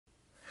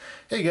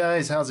Hey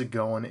guys, how's it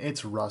going?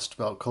 It's Rust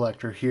Belt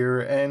Collector here,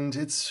 and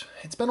it's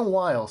been a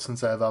while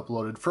since I've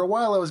uploaded. For a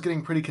while I was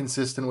getting pretty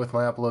consistent with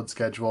my upload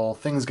schedule,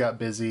 things got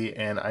busy,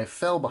 and I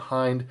fell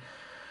behind,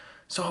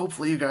 so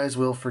hopefully you guys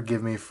will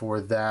forgive me for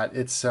that.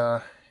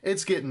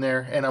 It's getting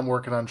there, and I'm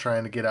working on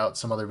trying to get out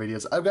some other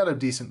videos. I've got a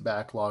decent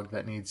backlog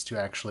that needs to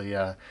actually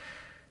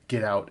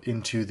get out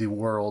into the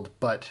world,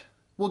 but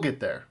we'll get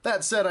there.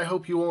 That said, I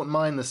hope you won't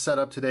mind the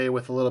setup today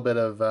with a little bit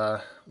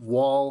of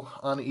wall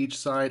on each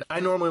side. I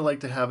normally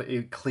like to have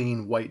a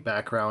clean white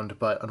background,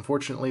 but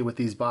unfortunately with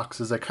these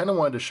boxes, I kind of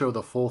wanted to show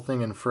the full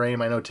thing in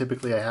frame. I know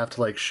typically I have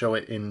to like show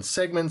it in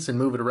segments and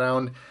move it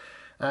around.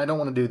 I don't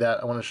want to do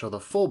that. I want to show the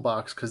full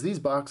box because these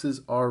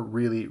boxes are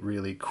really,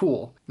 really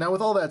cool. Now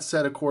with all that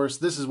said, of course,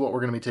 this is what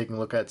we're going to be taking a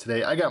look at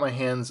today. I got my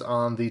hands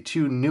on the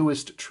two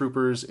newest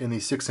troopers in the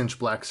 6-inch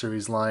Black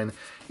Series line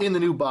in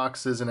the new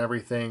boxes and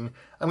everything.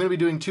 I'm going to be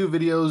doing two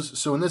videos.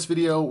 So in this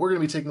video, we're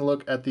going to be taking a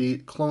look at the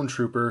clone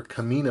trooper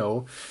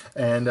Kamino,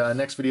 and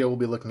next video we'll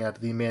be looking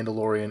at the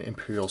Mandalorian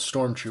Imperial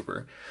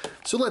Stormtrooper.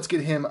 So let's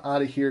get him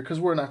out of here because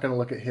we're not going to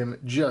look at him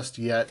just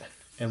yet,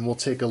 and we'll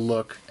take a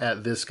look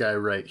at this guy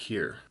right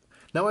here.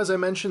 Now, as I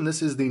mentioned,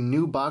 this is the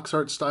new box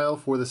art style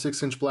for the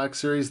 6-inch Black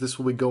Series. This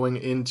will be going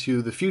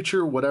into the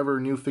future.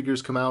 Whatever new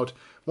figures come out,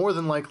 more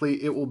than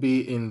likely it will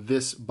be in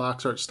this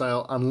box art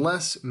style,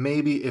 unless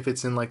maybe if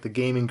it's in like the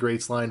Gaming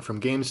Greats line from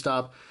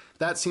GameStop.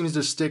 That seems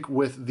to stick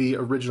with the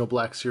original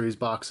Black Series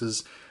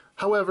boxes.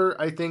 However,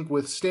 I think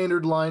with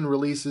standard line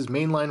releases,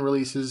 mainline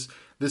releases,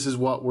 this is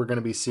what we're going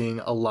to be seeing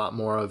a lot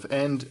more of.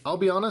 And I'll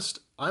be honest,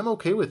 I'm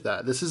okay with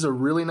that. This is a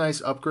really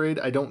nice upgrade.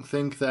 I don't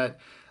think that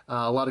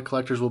a lot of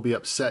collectors will be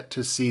upset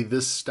to see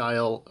this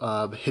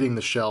style hitting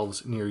the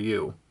shelves near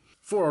you.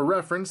 For a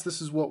reference,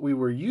 this is what we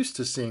were used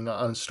to seeing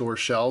on store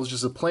shelves,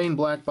 just a plain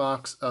black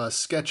box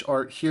sketch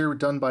art here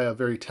done by a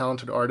very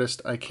talented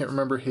artist. I can't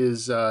remember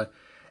his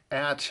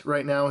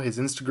right now, his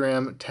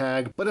Instagram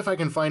tag, but if I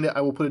can find it,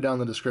 I will put it down in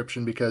the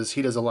description because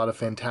he does a lot of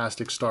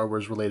fantastic Star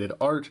Wars related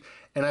art,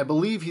 and I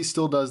believe he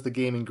still does the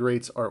Gaming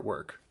Greats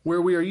artwork.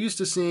 Where we are used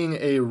to seeing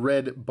a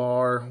red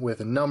bar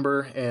with a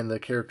number and the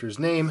character's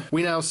name,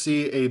 we now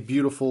see a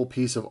beautiful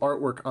piece of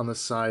artwork on the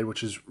side,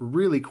 which is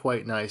really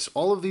quite nice.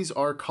 All of these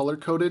are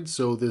color-coded,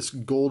 so this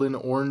golden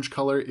orange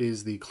color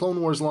is the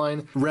Clone Wars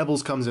line.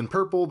 Rebels comes in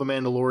purple, the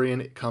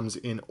Mandalorian comes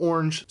in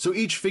orange. So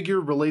each figure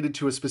related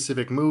to a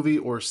specific movie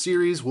or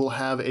series will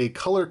have a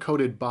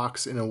color-coded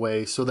box in a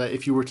way so that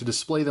if you were to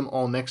display them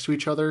all next to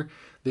each other,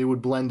 they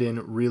would blend in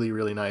really,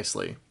 really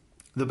nicely.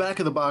 The back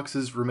of the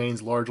boxes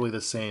remains largely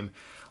the same.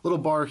 Little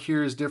bar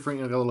here is different,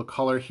 you got a little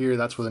color here,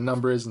 that's where the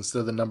number is instead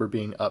of the number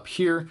being up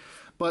here.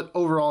 But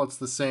overall it's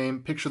the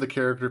same. Picture the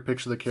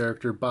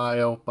character,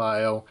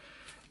 bio.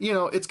 You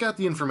know, it's got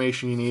the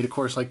information you need. Of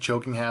course, like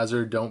choking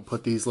hazard, don't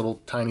put these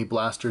little tiny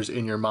blasters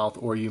in your mouth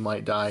or you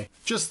might die.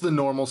 Just the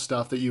normal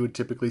stuff that you would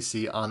typically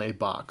see on a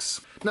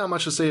box. Not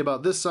much to say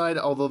about this side,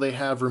 although they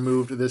have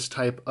removed this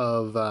type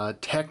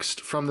of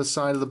text from the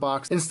side of the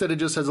box. Instead, it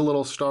just has a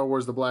little Star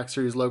Wars The Black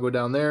Series logo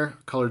down there,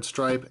 colored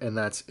stripe, and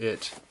that's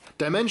it.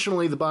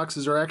 Dimensionally, the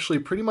boxes are actually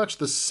pretty much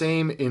the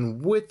same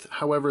in width,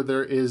 however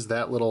there is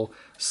that little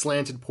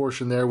slanted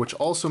portion there, which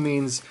also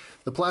means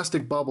the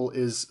plastic bubble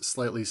is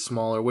slightly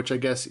smaller, which I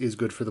guess is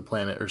good for the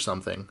planet or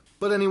something.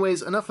 But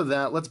anyways, enough of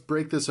that, let's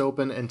break this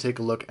open and take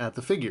a look at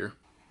the figure.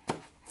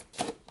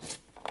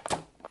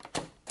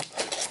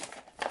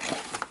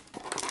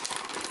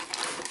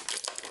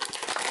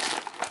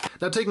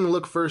 Now taking a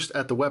look first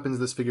at the weapons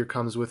this figure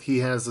comes with, he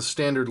has the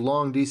standard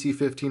long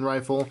DC-15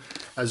 rifle,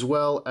 as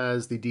well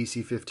as the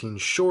DC-15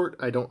 short.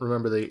 I don't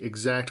remember the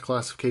exact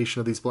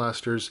classification of these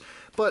blasters,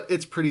 but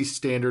it's pretty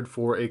standard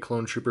for a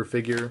clone trooper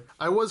figure.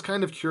 I was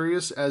kind of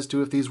curious as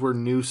to if these were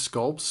new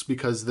sculpts,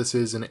 because this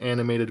is an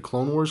animated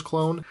Clone Wars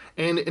clone,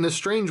 and in a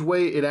strange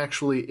way it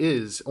actually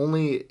is,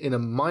 only in a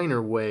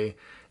minor way.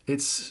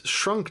 It's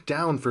shrunk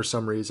down for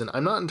some reason.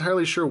 I'm not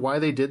entirely sure why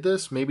they did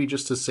this, maybe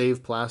just to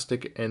save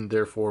plastic and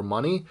therefore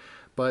money,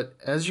 but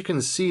as you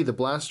can see, the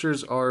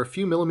blasters are a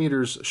few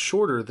millimeters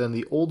shorter than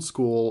the old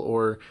school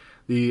or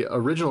the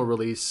original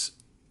release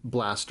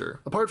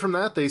blaster. Apart from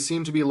that, they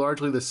seem to be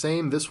largely the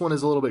same. This one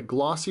is a little bit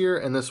glossier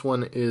and this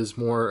one is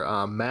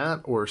more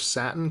matte or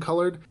satin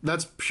colored.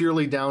 That's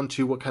purely down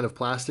to what kind of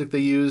plastic they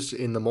used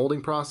in the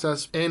molding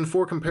process. And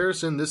for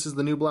comparison, this is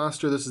the new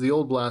blaster, this is the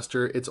old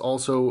blaster. It's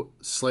also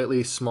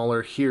slightly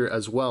smaller here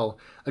as well.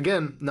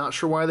 Again, not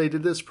sure why they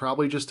did this,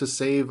 probably just to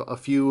save a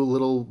few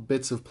little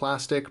bits of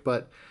plastic,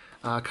 but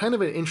kind of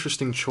an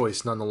interesting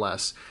choice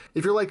nonetheless.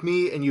 If you're like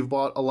me and you've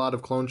bought a lot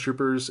of clone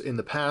troopers in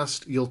the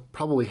past, you'll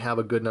probably have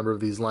a good number of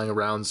these lying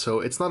around, so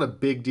it's not a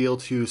big deal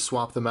to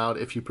swap them out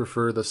if you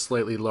prefer the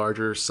slightly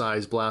larger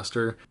size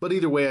blaster. But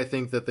either way, I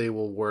think that they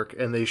will work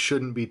and they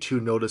shouldn't be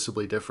too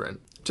noticeably different.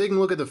 Taking a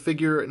look at the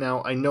figure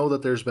now, I know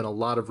that there's been a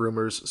lot of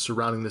rumors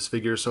surrounding this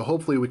figure, so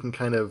hopefully we can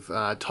kind of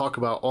talk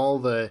about all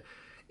the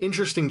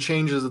interesting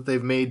changes that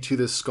they've made to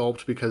this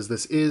sculpt, because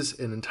this is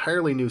an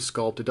entirely new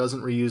sculpt. It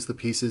doesn't reuse the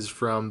pieces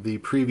from the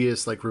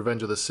previous, like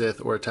Revenge of the Sith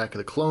or Attack of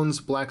the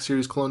Clones Black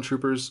Series clone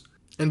troopers.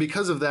 And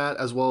because of that,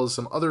 as well as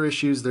some other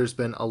issues, there's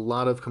been a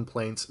lot of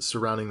complaints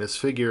surrounding this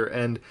figure,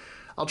 and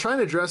I'll try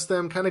and address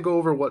them, kind of go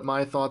over what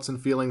my thoughts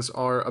and feelings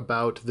are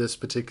about this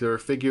particular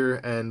figure,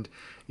 and,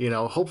 you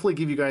know, hopefully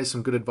give you guys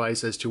some good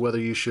advice as to whether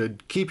you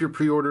should keep your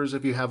pre-orders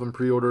if you have them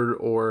pre-ordered,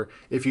 or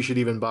if you should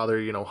even bother,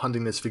 you know,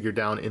 hunting this figure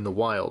down in the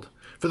wild.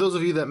 For those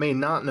of you that may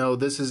not know,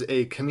 this is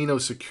a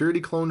Kamino security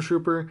clone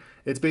trooper.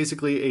 It's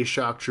basically a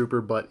shock trooper,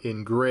 but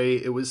in gray.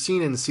 It was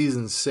seen in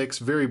Season 6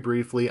 very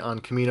briefly on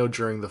Kamino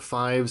during the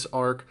Fives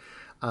arc.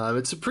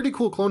 It's a pretty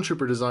cool clone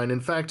trooper design. In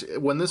fact,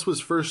 when this was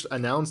first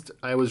announced,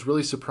 I was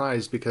really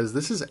surprised because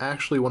this is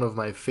actually one of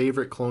my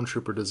favorite clone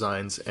trooper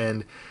designs,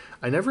 and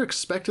I never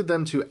expected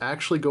them to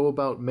actually go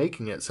about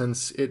making it,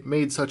 since it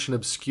made such an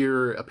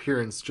obscure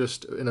appearance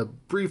just in a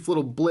brief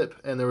little blip,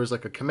 and there was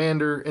like a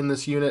commander in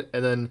this unit,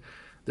 and then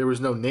there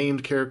was no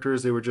named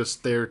characters, they were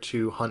just there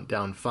to hunt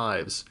down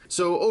Fives.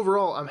 So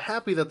overall, I'm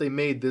happy that they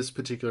made this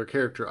particular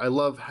character. I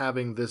love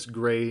having this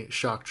gray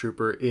shock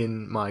trooper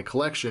in my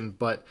collection,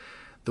 but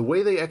the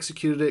way they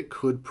executed it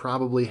could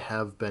probably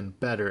have been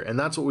better, and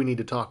that's what we need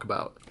to talk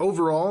about.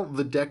 Overall,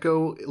 the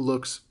deco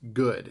looks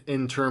good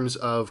in terms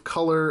of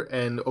color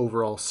and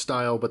overall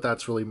style, but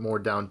that's really more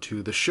down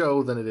to the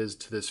show than it is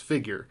to this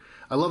figure.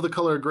 I love the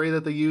color gray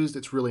that they used.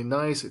 It's really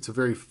nice. It's a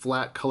very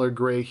flat color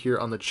gray here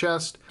on the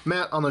chest,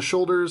 matte on the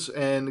shoulders,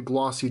 and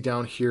glossy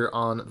down here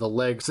on the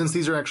legs, since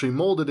these are actually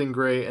molded in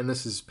gray and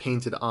this is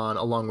painted on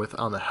along with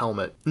on the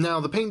helmet. Now,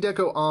 the paint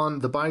deco on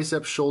the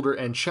biceps, shoulder,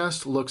 and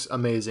chest looks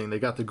amazing. They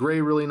got the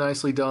gray really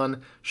nicely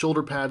done,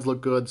 shoulder pads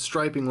look good,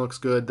 striping looks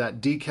good,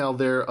 that decal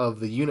there of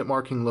the unit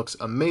marking looks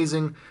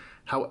amazing.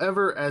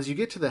 However, as you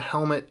get to the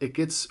helmet, it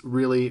gets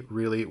really,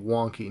 really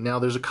wonky. Now,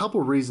 there's a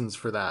couple reasons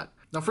for that.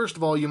 Now, first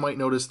of all, you might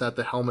notice that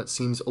the helmet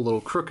seems a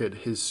little crooked.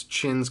 His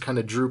chin's kind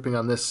of drooping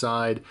on this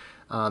side.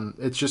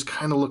 It just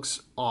kind of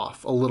looks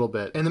off a little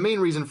bit. And the main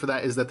reason for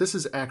that is that this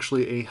is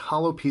actually a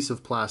hollow piece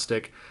of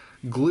plastic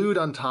glued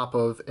on top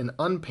of an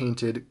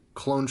unpainted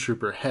clone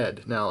trooper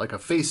head, now like a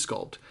face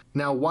sculpt.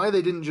 Now, why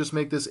they didn't just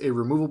make this a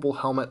removable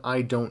helmet,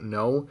 I don't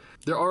know.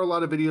 There are a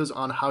lot of videos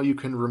on how you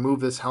can remove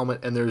this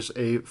helmet, and there's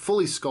a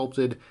fully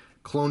sculpted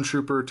clone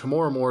trooper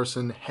Tamora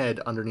Morrison head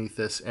underneath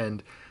this,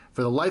 and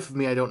for the life of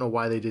me, I don't know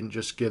why they didn't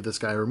just give this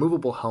guy a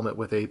removable helmet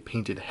with a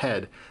painted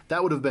head.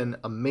 That would have been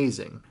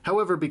amazing.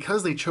 However,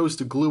 because they chose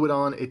to glue it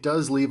on, it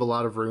does leave a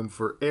lot of room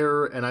for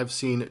error, and I've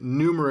seen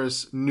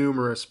numerous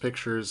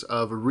pictures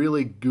of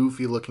really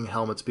goofy looking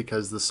helmets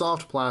because the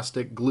soft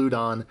plastic glued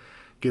on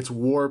gets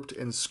warped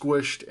and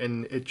squished,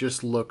 and it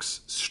just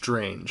looks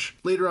strange.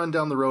 Later on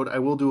down the road, I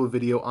will do a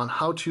video on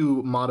how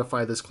to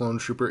modify this clone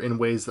trooper in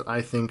ways that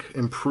I think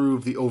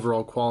improve the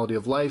overall quality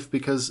of life,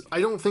 because I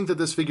don't think that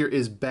this figure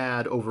is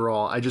bad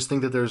overall. I just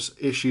think that there's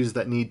issues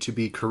that need to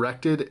be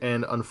corrected,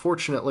 and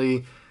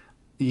unfortunately,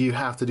 you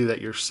have to do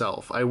that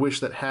yourself. I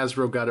wish that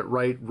Hasbro got it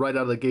right out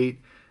of the gate.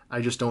 I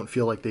just don't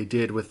feel like they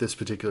did with this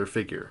particular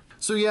figure.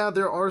 So yeah,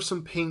 there are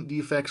some paint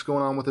defects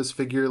going on with this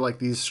figure, like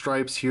these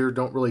stripes here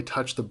don't really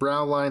touch the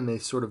brow line, they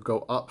sort of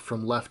go up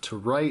from left to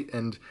right,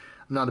 and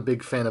I'm not a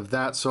big fan of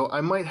that, so I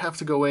might have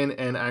to go in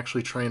and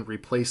actually try and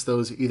replace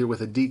those either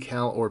with a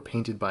decal or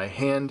painted by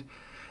hand.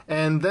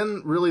 And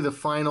then really the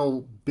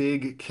final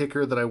big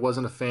kicker that I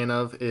wasn't a fan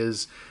of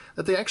is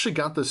that they actually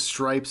got the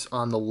stripes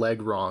on the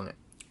leg wrong.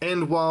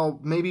 And while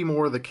maybe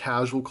more the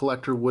casual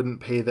collector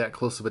wouldn't pay that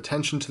close of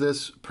attention to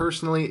this,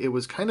 personally, it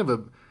was kind of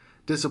a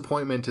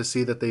disappointment to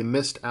see that they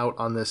missed out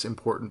on this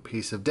important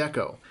piece of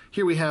deco.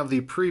 Here we have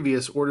the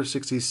previous Order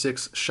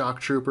 66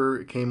 Shock Trooper.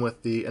 It came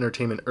with the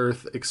Entertainment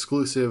Earth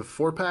exclusive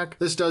 4-pack.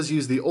 This does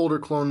use the older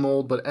clone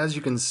mold, but as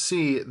you can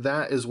see,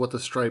 that is what the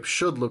stripe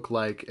should look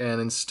like,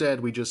 and instead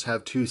we just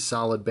have two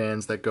solid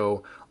bands that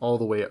go all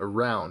the way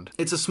around.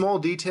 It's a small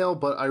detail,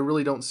 but I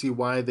really don't see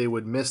why they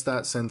would miss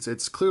that, since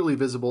it's clearly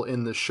visible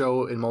in the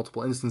show in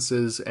multiple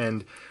instances,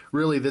 and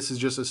really this is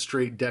just a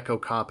straight deco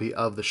copy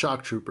of the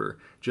Shock Trooper,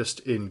 just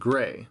in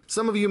gray.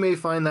 Some of you may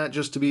find that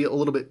just to be a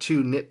little bit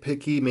too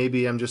nitpicky.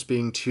 Maybe I'm just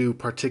being too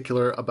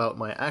particular about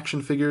my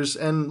action figures,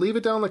 and leave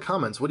it down in the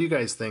comments. What do you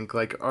guys think?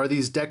 Like, are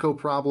these deco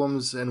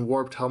problems and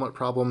warped helmet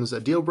problems a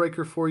deal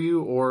breaker for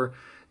you, or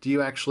do you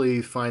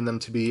actually find them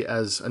to be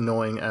as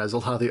annoying as a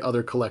lot of the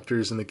other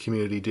collectors in the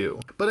community do?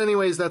 But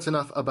anyways, that's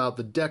enough about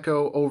the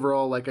deco.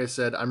 Overall, like I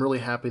said, I'm really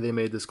happy they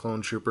made this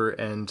clone trooper,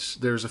 and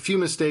there's a few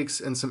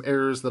mistakes and some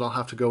errors that I'll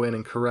have to go in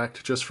and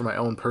correct just for my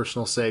own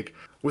personal sake.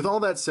 With all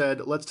that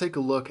said, let's take a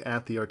look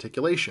at the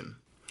articulation.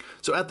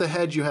 So at the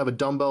head, you have a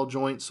dumbbell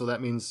joint, so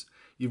that means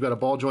you've got a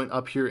ball joint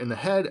up here in the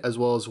head as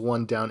well as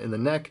one down in the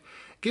neck.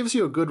 Gives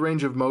you a good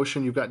range of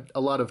motion. You've got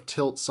a lot of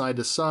tilt side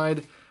to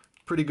side,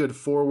 pretty good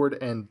forward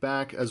and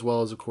back, as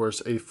well as, of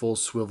course, a full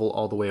swivel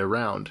all the way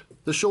around.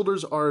 The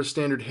shoulders are a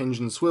standard hinge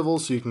and swivel,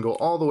 so you can go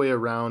all the way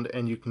around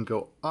and you can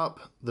go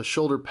up. The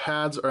shoulder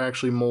pads are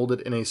actually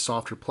molded in a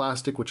softer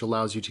plastic, which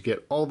allows you to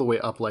get all the way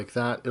up like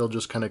that. It'll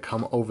just kind of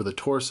come over the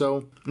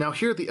torso. Now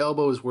here at the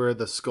elbow is where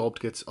the sculpt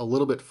gets a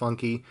little bit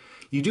funky.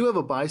 You do have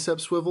a bicep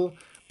swivel,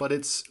 but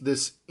it's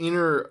this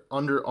inner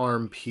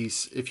underarm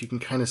piece, if you can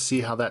kind of see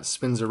how that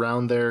spins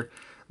around there.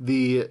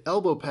 The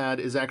elbow pad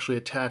is actually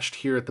attached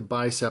here at the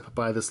bicep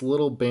by this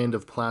little band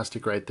of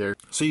plastic right there.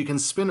 So you can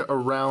spin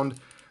around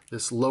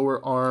this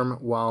lower arm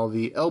while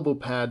the elbow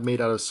pad made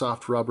out of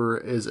soft rubber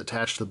is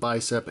attached to the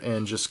bicep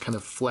and just kind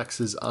of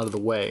flexes out of the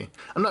way.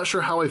 I'm not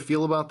sure how I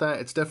feel about that.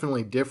 It's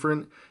definitely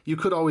different. You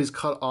could always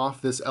cut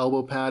off this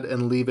elbow pad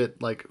and leave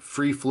it like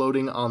free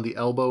floating on the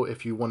elbow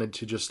if you wanted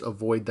to just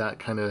avoid that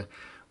kind of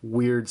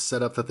weird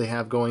setup that they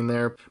have going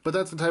there. But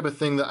that's the type of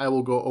thing that I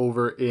will go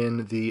over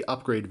in the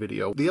upgrade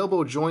video. The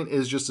elbow joint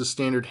is just a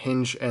standard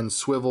hinge and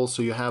swivel,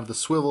 so you have the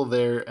swivel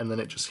there and then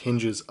it just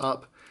hinges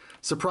up.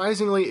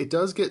 Surprisingly, it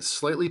does get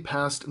slightly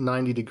past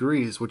 90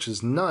 degrees, which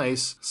is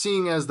nice,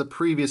 seeing as the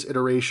previous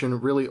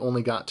iteration really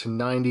only got to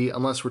 90,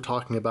 unless we're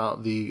talking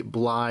about the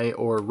Bly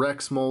or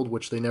Rex mold,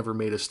 which they never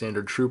made a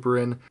standard trooper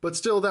in. But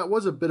still, that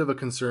was a bit of a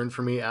concern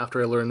for me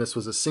after I learned this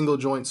was a single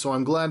joint, so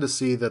I'm glad to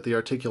see that the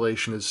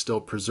articulation is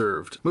still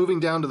preserved. Moving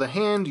down to the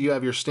hand, you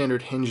have your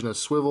standard hinge and a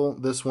swivel,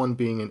 this one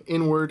being an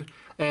inward,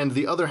 and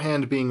the other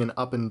hand being an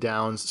up and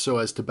down so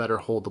as to better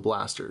hold the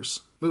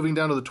blasters. Moving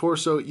down to the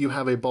torso, you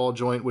have a ball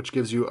joint which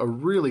gives you a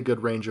really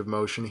good range of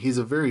motion. He's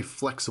a very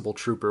flexible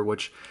trooper,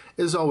 which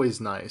is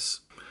always nice.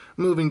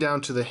 Moving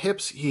down to the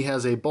hips, he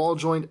has a ball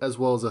joint as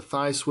well as a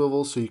thigh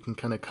swivel, so you can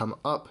kind of come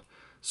up,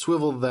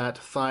 swivel that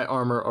thigh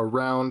armor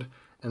around,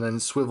 and then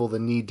swivel the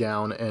knee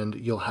down and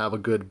you'll have a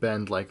good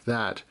bend like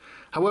that.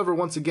 However,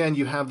 once again,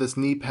 you have this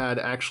knee pad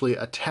actually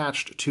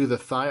attached to the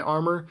thigh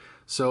armor,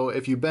 so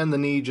if you bend the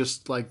knee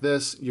just like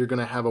this, you're going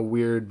to have a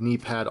weird knee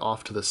pad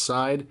off to the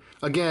side.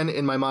 Again,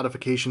 in my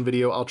modification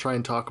video, I'll try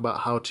and talk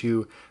about how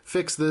to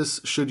fix this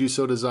should you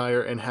so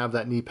desire and have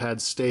that knee pad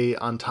stay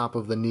on top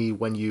of the knee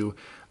when you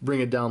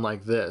bring it down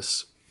like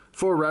this.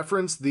 For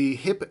reference, the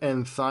hip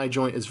and thigh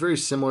joint is very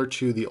similar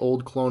to the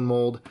old clone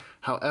mold.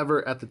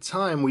 However, at the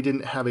time, we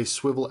didn't have a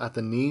swivel at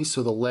the knee,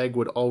 so the leg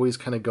would always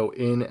kind of go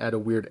in at a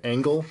weird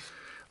angle.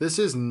 This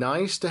is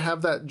nice to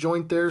have that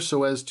joint there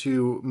so as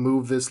to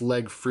move this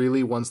leg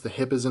freely once the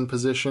hip is in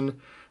position.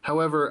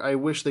 However, I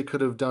wish they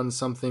could have done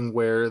something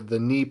where the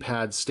knee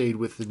pad stayed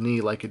with the knee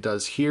like it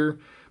does here.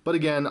 But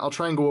again, I'll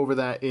try and go over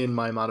that in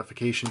my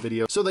modification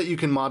video so that you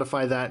can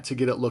modify that to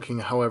get it looking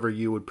however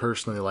you would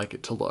personally like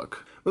it to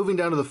look. Moving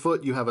down to the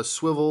foot, you have a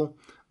swivel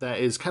that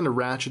is kind of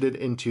ratcheted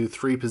into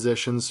 3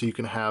 positions, so you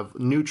can have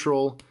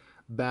neutral,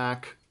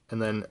 back,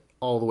 and then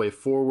all the way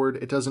forward.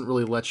 It doesn't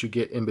really let you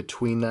get in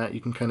between that. You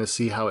can kind of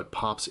see how it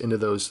pops into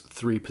those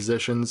 3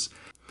 positions.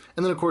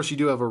 And then of course you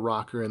do have a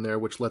rocker in there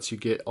which lets you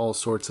get all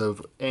sorts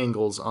of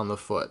angles on the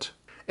foot.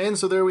 And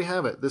so there we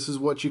have it. This is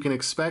what you can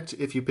expect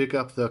if you pick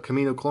up the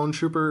Kamino Clone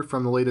Trooper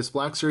from the latest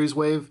Black Series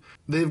wave.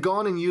 They've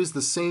gone and used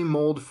the same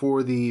mold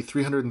for the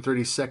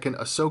 332nd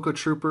Ahsoka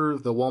Trooper,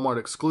 the Walmart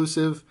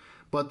exclusive,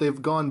 but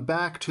they've gone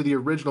back to the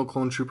original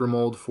Clone Trooper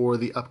mold for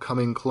the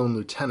upcoming Clone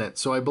Lieutenant.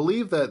 So I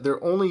believe that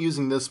they're only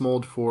using this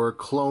mold for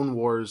Clone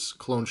Wars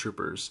Clone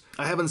Troopers.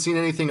 I haven't seen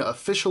anything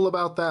official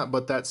about that,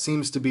 but that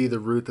seems to be the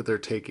route that they're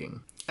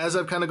taking. As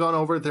I've kind of gone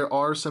over, there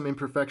are some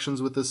imperfections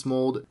with this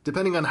mold.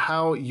 Depending on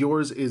how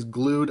yours is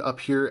glued up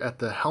here at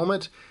the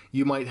helmet,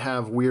 you might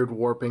have weird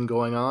warping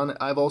going on.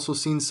 I've also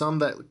seen some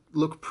that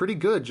look pretty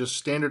good, just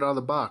standard out of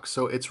the box.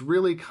 So it's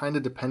really kind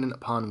of dependent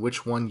upon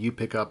which one you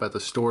pick up at the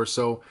store.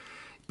 So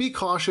be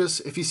cautious.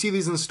 If you see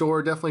these in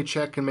store, definitely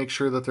check and make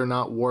sure that they're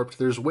not warped.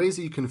 There's ways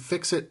that you can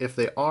fix it if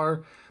they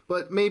are,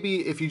 but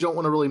maybe if you don't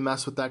want to really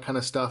mess with that kind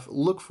of stuff,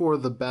 look for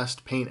the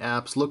best paint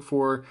apps, look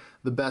for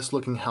the best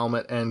looking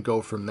helmet, and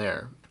go from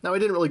there. Now, I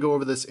didn't really go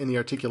over this in the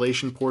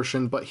articulation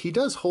portion, but he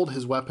does hold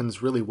his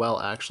weapons really well,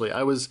 actually.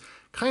 I was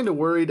kind of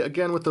worried,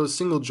 again, with those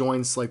single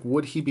joints, like,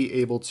 would he be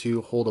able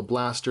to hold a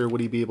blaster? Would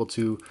he be able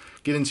to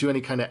get into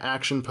any kind of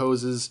action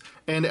poses?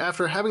 And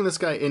after having this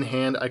guy in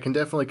hand, I can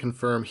definitely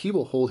confirm he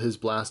will hold his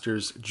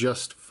blasters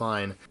just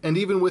fine. And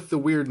even with the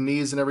weird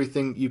knees and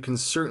everything, you can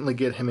certainly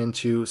get him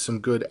into some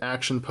good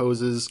action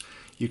poses.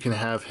 You can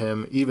have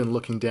him even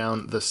looking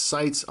down the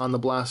sights on the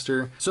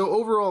blaster. So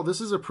overall,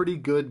 this is a pretty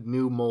good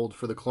new mold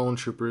for the Clone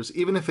Troopers,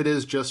 even if it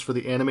is just for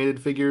the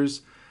animated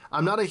figures.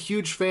 I'm not a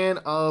huge fan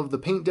of the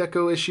paint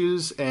deco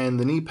issues and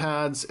the knee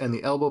pads and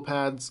the elbow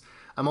pads.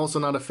 I'm also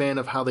not a fan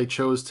of how they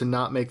chose to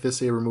not make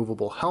this a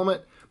removable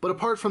helmet. But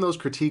apart from those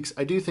critiques,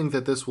 I do think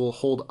that this will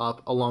hold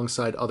up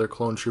alongside other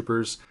Clone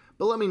Troopers.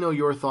 But let me know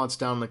your thoughts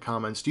down in the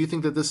comments. Do you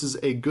think that this is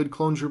a good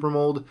Clone Trooper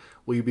mold?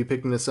 Will you be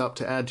picking this up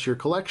to add to your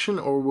collection,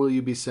 or will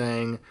you be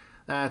saying,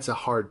 that's a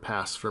hard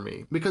pass for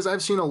me? Because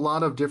I've seen a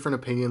lot of different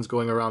opinions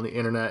going around the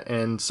internet,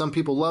 and some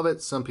people love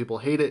it, some people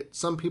hate it,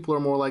 some people are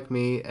more like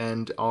me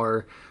and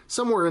are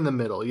somewhere in the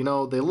middle. You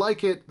know, they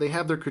like it, they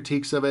have their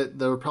critiques of it,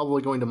 they're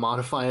probably going to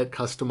modify it,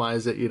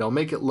 customize it, you know,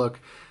 make it look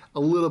a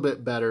little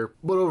bit better.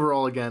 But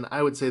overall, again,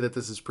 I would say that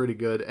this is pretty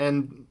good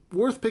and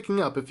worth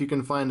picking up if you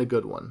can find a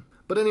good one.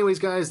 But anyways,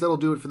 guys, that'll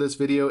do it for this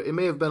video. It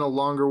may have been a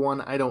longer one,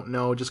 I don't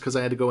know, just because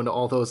I had to go into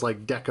all those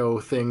like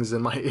deco things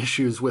and my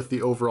issues with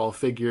the overall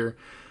figure.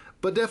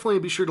 But definitely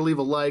be sure to leave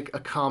a like, a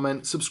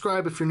comment,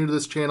 subscribe if you're new to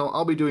this channel.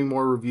 I'll be doing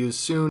more reviews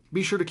soon.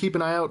 Be sure to keep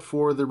an eye out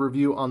for the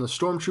review on the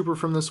Stormtrooper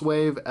from this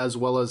wave, as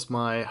well as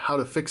my how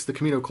to fix the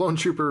Kamino Clone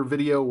Trooper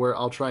video, where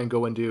I'll try and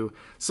go and do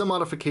some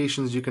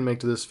modifications you can make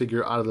to this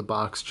figure out of the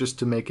box just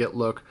to make it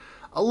look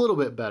a little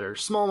bit better.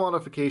 Small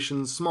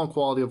modifications, small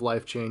quality of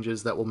life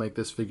changes that will make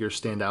this figure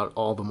stand out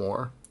all the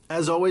more.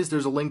 As always,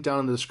 there's a link down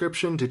in the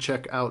description to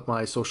check out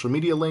my social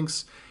media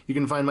links. You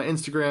can find my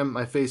Instagram,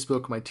 my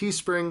Facebook, my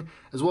Teespring,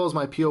 as well as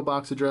my P.O.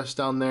 Box address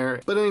down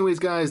there. But anyways,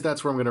 guys,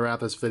 that's where I'm going to wrap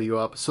this video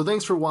up. So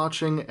thanks for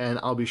watching, and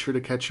I'll be sure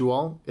to catch you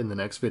all in the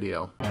next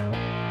video.